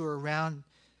those who are around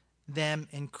them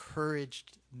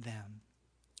encouraged them.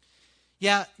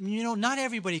 Yeah, not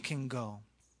everybody can go.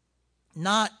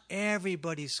 Not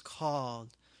everybody's called.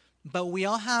 But we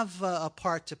all have a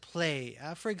part to play.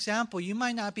 For example, you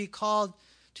might not be called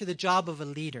to the job of a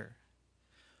leader,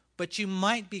 but you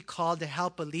might be called to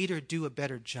help a leader do a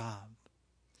better job.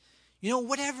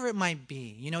 Whatever it might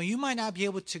be. You might not be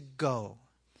able to go,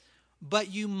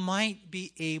 but you might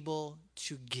be able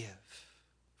to give.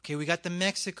 Okay, we got the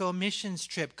Mexico missions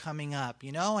trip coming up,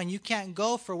 and you can't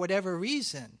go for whatever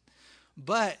reason.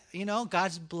 But,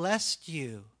 God's blessed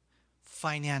you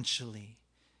financially.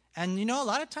 And, a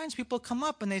lot of times people come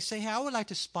up and they say, hey, I would like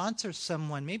to sponsor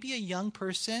someone. Maybe a young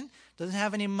person doesn't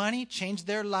have any money, change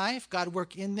their life. God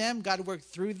work in them. God work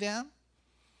through them.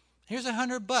 Here's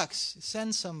 $100.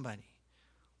 Send somebody.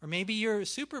 Or maybe you're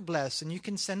super blessed and you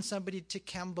can send somebody to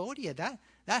Cambodia. That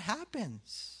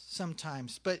happens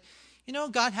sometimes. But,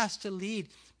 God has to lead.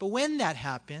 But when that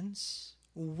happens,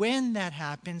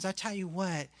 I tell you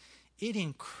what, it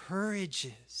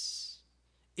encourages.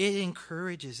 It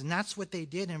encourages. And that's what they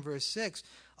did in verse 6.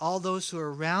 All those who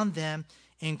are around them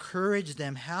encouraged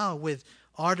them. How? With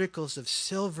articles of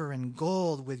silver and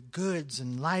gold, with goods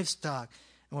and livestock,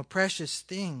 and with precious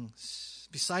things.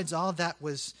 Besides all that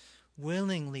was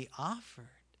willingly offered.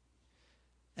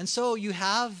 And so you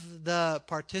have the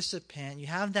participant, you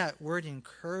have that word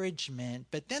encouragement,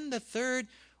 but then the third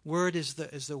word is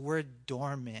the word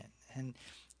dormant. And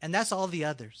that's all the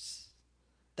others.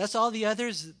 That's all the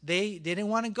others. They didn't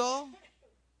want to go.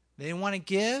 They didn't want to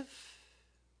give.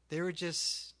 They were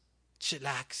just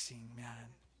chillaxing, man.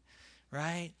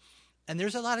 Right? And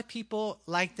there's a lot of people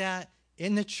like that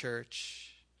in the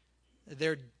church.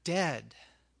 They're dead,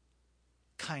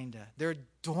 kind of. They're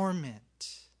dormant,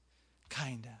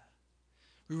 kind of.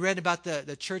 We read about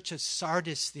the church of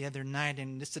Sardis the other night,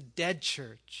 and it's a dead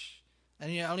church.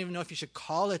 And I don't even know if you should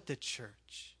call it the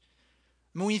church.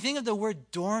 I mean, when you think of the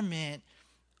word dormant,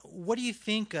 what do you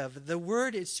think of? The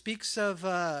word, it speaks of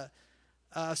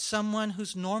someone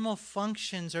whose normal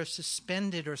functions are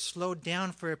suspended or slowed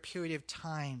down for a period of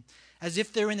time, as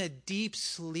if they're in a deep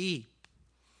sleep.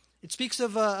 It speaks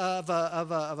of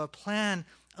a plant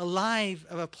alive,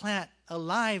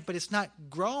 but it's not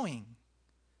growing.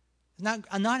 Not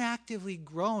actively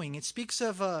growing. It speaks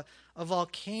of a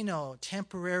volcano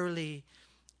temporarily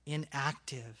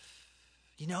inactive.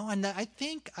 And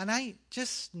I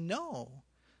just know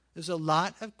there's a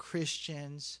lot of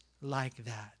Christians like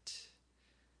that.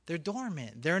 They're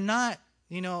dormant. They're not,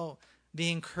 the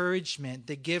encouragement,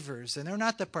 the givers, and they're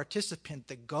not the participant,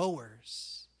 the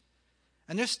goers.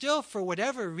 And they're still, for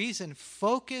whatever reason,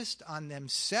 focused on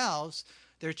themselves.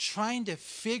 They're trying to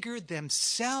figure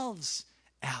themselves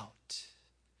out.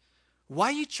 Why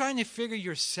are you trying to figure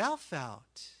yourself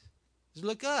out? Just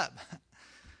look up.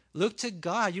 Look to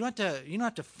God. You don't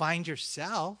have to find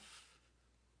yourself.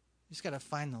 You just got to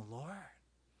find the Lord.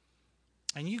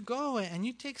 And you go and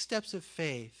you take steps of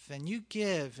faith, and you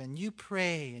give, and you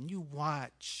pray, and you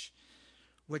watch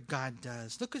what God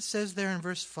does. Look, it says there in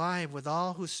verse 5, with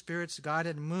all whose spirits God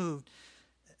had moved,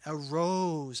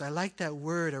 arose. I like that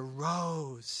word,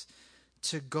 arose,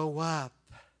 to go up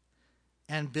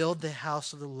and build the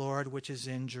house of the Lord, which is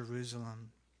in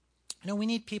Jerusalem. We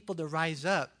need people to rise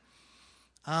up.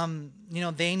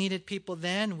 They needed people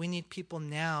then. We need people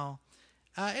now.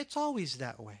 It's always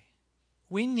that way.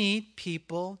 We need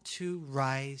people to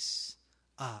rise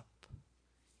up.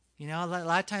 A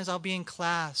lot of times I'll be in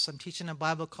class. I'm teaching a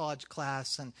Bible college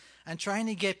class, and I'm trying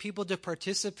to get people to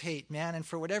participate, man. And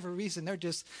for whatever reason, they're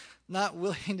just not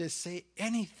willing to say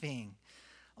anything.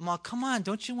 I'm all, come on,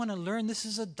 don't you want to learn? This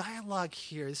is a dialogue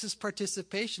here. This is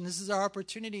participation. This is our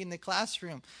opportunity in the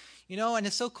classroom. And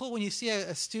it's so cool when you see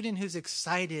a student who's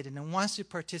excited and wants to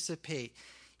participate,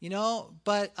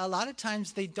 but a lot of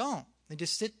times they don't. They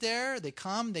just sit there, they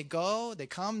come, they go, they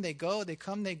come, they go, they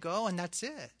come, they go, and that's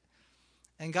it.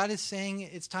 And God is saying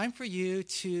it's time for you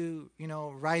to,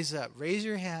 rise up, raise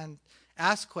your hand,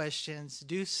 ask questions,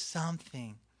 do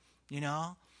something,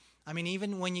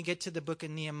 even when you get to the book of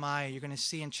Nehemiah, you're going to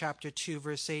see in chapter 2,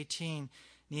 verse 18,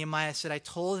 Nehemiah said, I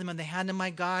told them in the hand of my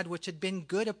God, which had been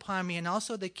good upon me, and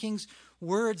also the king's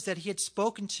words that he had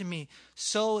spoken to me.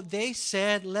 So they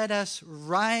said, let us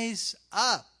rise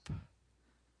up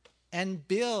and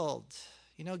build.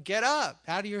 Get up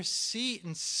out of your seat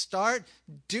and start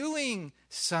doing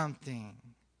something.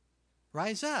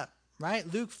 Rise up,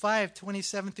 right? Luke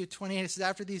 5:27 through 28, it says,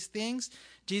 after these things,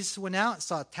 Jesus went out and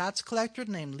saw a tax collector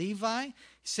named Levi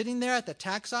sitting there at the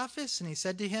tax office, and he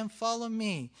said to him, follow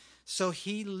me. So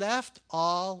he left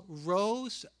all,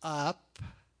 rose up,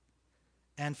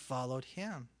 and followed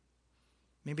him.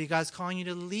 Maybe God's calling you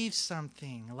to leave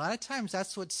something. A lot of times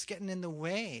that's what's getting in the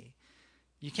way.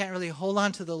 You can't really hold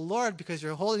on to the Lord because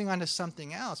you're holding on to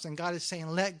something else. And God is saying,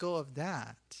 let go of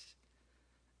that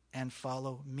and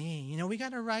follow me. We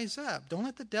got to rise up. Don't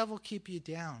let the devil keep you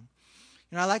down.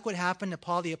 I like what happened to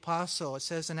Paul the Apostle. It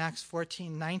says in Acts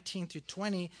 14:19 through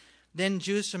 20, then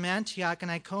Jews from Antioch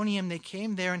and Iconium, they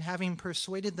came there, and having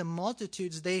persuaded the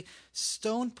multitudes, they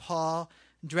stoned Paul,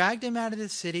 dragged him out of the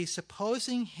city,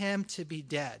 supposing him to be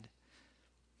dead.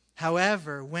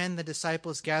 However, when the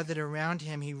disciples gathered around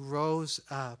him, he rose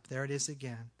up. There it is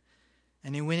again.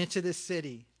 And he went into the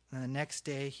city. And the next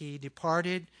day he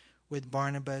departed with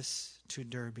Barnabas to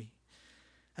Derbe.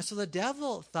 And so the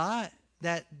devil thought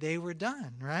that they were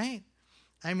done, right?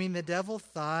 The devil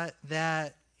thought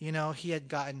that, he had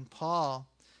gotten Paul.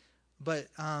 But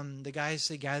the guys,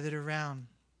 they gathered around.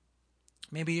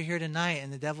 Maybe you're here tonight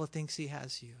and the devil thinks he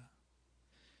has you.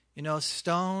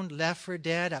 Stoned, left for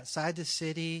dead outside the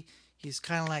city. He's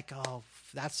kind of like, oh,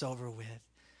 that's over with.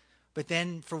 But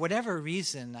then for whatever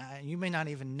reason, you may not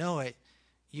even know it,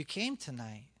 you came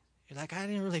tonight. You're like, I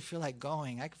didn't really feel like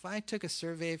going. If I took a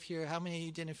survey of here, how many of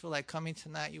you didn't feel like coming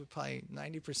tonight? You would probably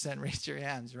 90% raise your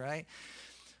hands, right?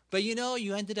 But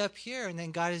you ended up here, and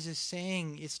then God is just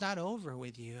saying, it's not over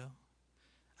with you.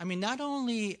 Not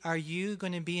only are you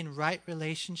going to be in right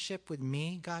relationship with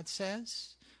me, God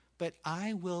says, but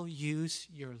I will use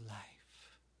your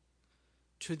life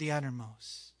to the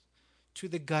uttermost, to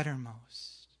the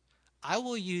guttermost. I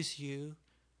will use you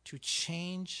to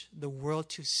change the world,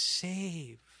 to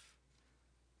save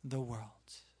the world.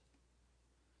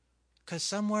 Because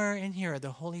somewhere in here,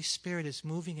 the Holy Spirit is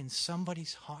moving in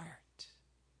somebody's heart.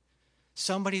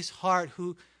 Somebody's heart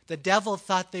who the devil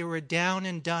thought they were down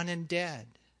and done and dead.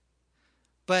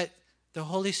 But the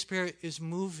Holy Spirit is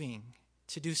moving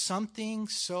to do something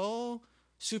so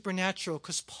supernatural,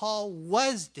 because Paul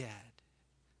was dead.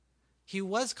 He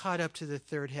was caught up to the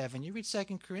third heaven. You read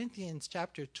 2 Corinthians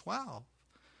chapter 12.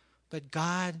 But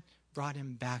God brought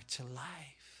him back to life.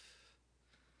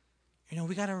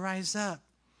 We got to rise up.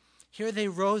 Here they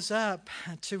rose up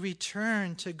to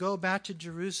return, to go back to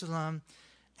Jerusalem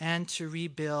and to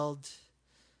rebuild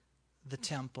the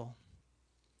temple.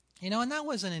 And that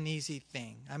wasn't an easy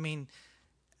thing. I mean,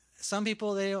 some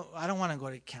people, I don't want to go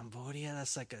to Cambodia.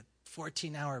 That's like a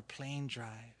 14-hour plane drive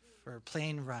or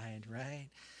plane ride, right?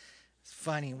 It's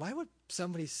funny. Why would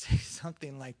somebody say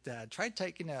something like that? Try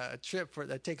taking a trip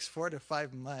that takes 4 to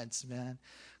 5 months, man.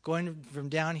 Going from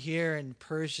down here in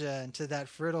Persia into that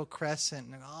Fertile Crescent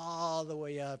and all the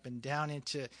way up and down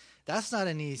into, that's not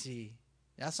an easy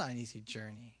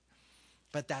journey.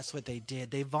 But that's what they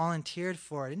did. They volunteered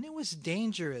for it, and it was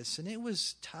dangerous, and it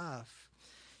was tough.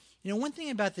 One thing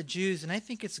about the Jews, and I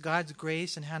think it's God's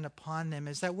grace and hand upon them,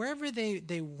 is that wherever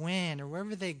they went or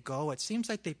wherever they go, it seems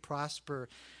like they prosper.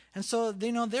 And so,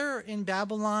 they're in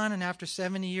Babylon, and after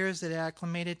 70 years, they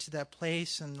acclimated to that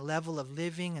place and level of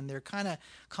living, and they're kind of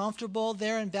comfortable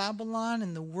there in Babylon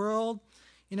and the world.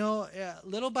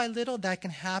 Little by little, that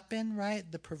can happen, right?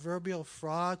 The proverbial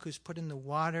frog who's put in the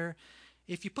water.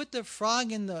 If you put the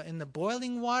frog in the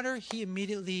boiling water, he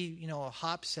immediately,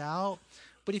 hops out.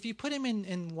 But if you put him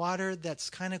in water that's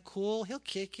kind of cool, he'll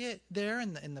kick it there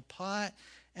in the pot,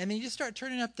 and then you just start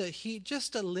turning up the heat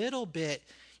just a little bit.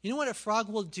 You know what a frog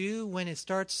will do when it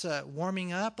starts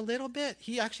warming up a little bit?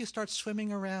 He actually starts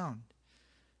swimming around.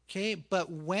 Okay,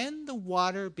 but when the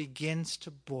water begins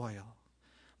to boil,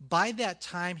 by that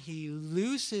time he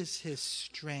loses his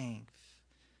strength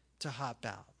to hop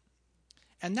out.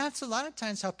 And that's a lot of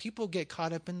times how people get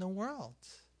caught up in the world.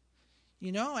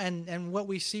 And what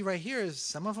we see right here is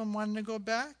some of them wanted to go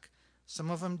back. Some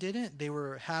of them didn't. They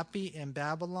were happy in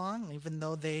Babylon, even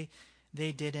though they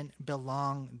didn't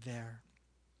belong there.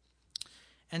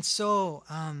 And so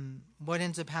what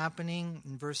ends up happening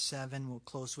in verse 7, we'll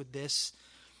close with this.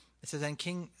 It says, "And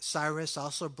King Cyrus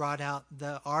also brought out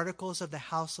the articles of the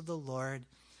house of the Lord,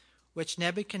 which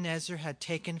Nebuchadnezzar had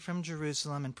taken from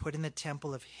Jerusalem and put in the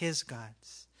temple of his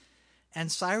gods. And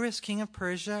Cyrus, king of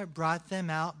Persia, brought them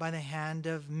out by the hand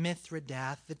of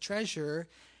Mithridath, the treasurer,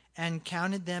 and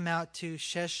counted them out to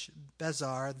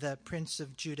Sheshbazzar, the prince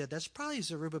of Judah." That's probably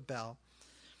Zerubbabel.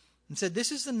 And said,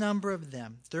 "This is the number of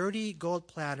them: 30 gold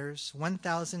platters,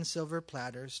 1,000 silver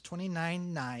platters,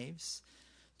 29 knives,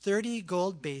 30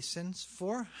 gold basins,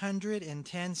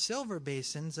 410 silver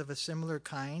basins of a similar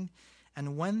kind,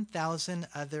 and 1,000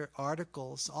 other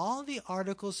articles. All the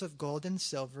articles of gold and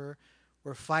silver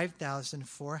were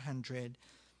 5,400.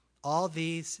 All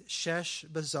these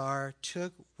Sheshbazzar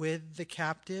took with the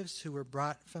captives who were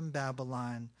brought from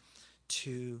Babylon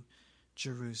to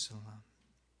Jerusalem."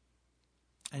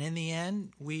 And in the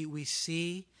end, we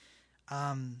see,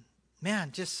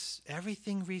 just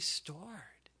everything restored.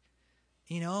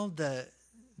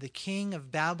 The king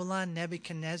of Babylon,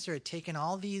 Nebuchadnezzar, had taken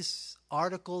all these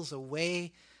articles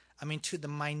away. To the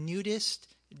minutest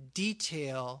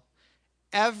detail,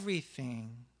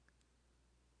 everything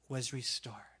was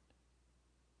restored.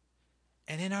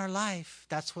 And in our life,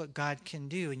 that's what God can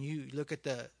do. And you look at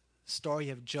the story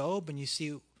of Job, and you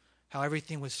see how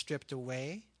everything was stripped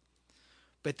away.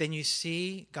 But then you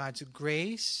see God's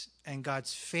grace and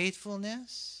God's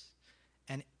faithfulness,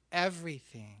 and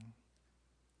everything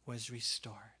was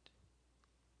restored.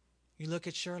 You look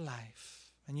at your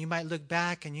life, and you might look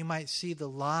back and you might see the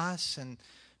loss and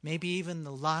maybe even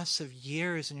the loss of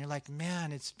years, and you're like,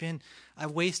 man,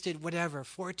 I've wasted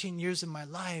 14 years of my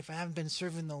life. I haven't been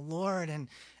serving the Lord, and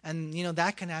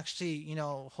that can actually,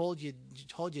 hold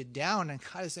you down. And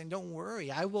God is saying, don't worry,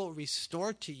 I will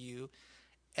restore to you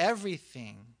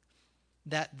everything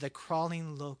that the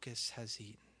crawling locust has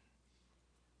eaten.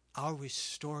 I'll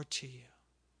restore to you.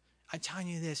 I'm telling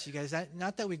you this, you guys,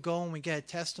 not that we go and we get a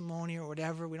testimony or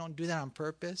whatever. We don't do that on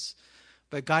purpose.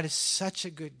 But God is such a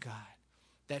good God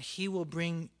that He will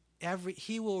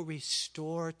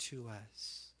restore to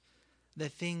us the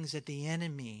things that the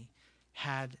enemy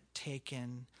had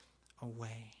taken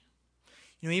away.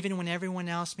 Even when everyone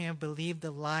else may have believed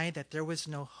the lie that there was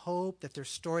no hope, that their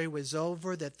story was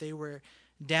over, that they were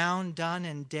down, done,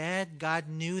 and dead, God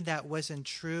knew that wasn't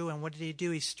true. And what did He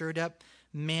do? He stirred up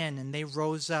men, and they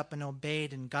rose up and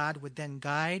obeyed, and God would then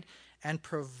guide and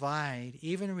provide,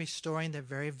 even restoring the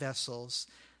very vessels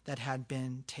that had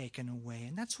been taken away.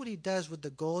 And that's what he does with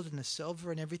the gold and the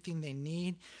silver and everything they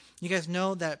need. You guys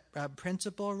know that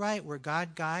principle, right? Where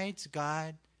God guides,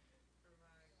 God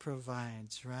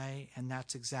provides, right? And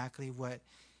that's exactly what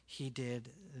he did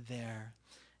there.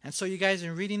 And so you guys,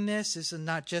 in reading this is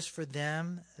not just for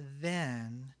them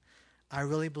then. I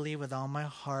really believe with all my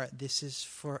heart this is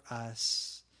for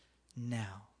us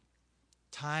now.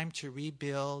 Time to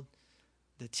rebuild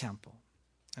the temple.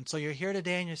 And so you're here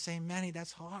today and you're saying, Manny,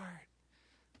 that's hard.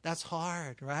 That's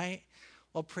hard, right?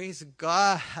 Well, praise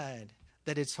God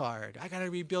that it's hard. I got to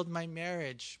rebuild my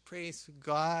marriage. Praise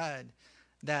God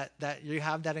that you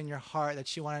have that in your heart,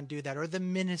 that you want to do that. Or the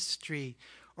ministry,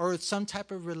 or some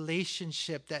type of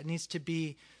relationship that needs to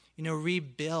be,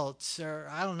 rebuilt, or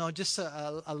I don't know, just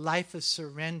a life of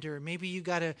surrender. Maybe you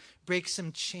got to break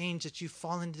some chains that you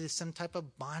fall into some type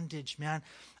of bondage, man.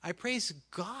 I praise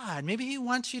God. Maybe he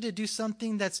wants you to do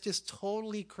something that's just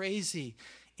totally crazy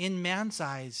in man's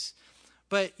eyes.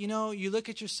 But, you look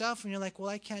at yourself and you're like, well,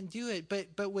 I can't do it.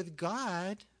 But with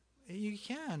God, you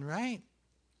can, right?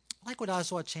 Like what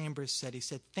Oswald Chambers said. He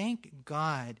said, thank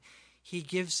God he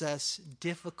gives us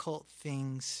difficult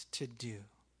things to do.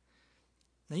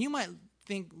 Now, you might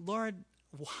think, Lord,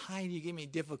 why do you give me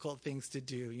difficult things to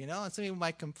do? And some people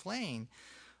might complain.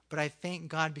 But I thank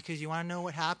God, because you want to know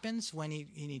what happens when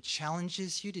he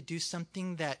challenges you to do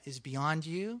something that is beyond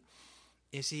you,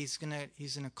 is he's gonna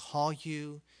call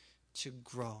you to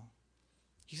grow.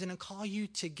 He's going to call you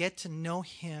to get to know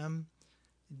him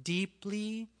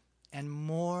deeply and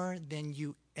more than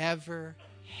you ever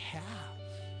have.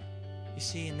 You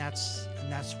see, and that's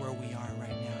where we are right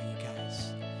now, you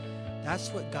guys. That's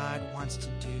what God wants to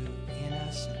do in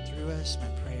us and through us. My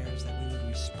prayer is that we would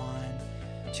respond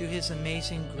to his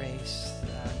amazing grace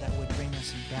that would bring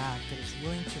us back, that is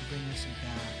willing to bring us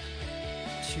back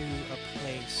to a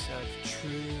place of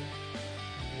true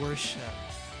worship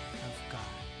of God.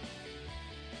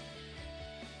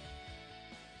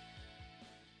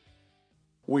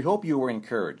 We hope you were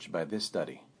encouraged by this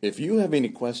study. If you have any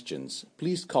questions,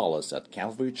 please call us at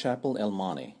Calvary Chapel El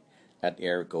Monte at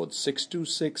area code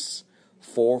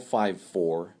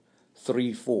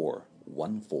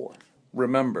 626-454-3414.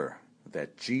 Remember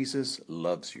that Jesus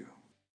loves you.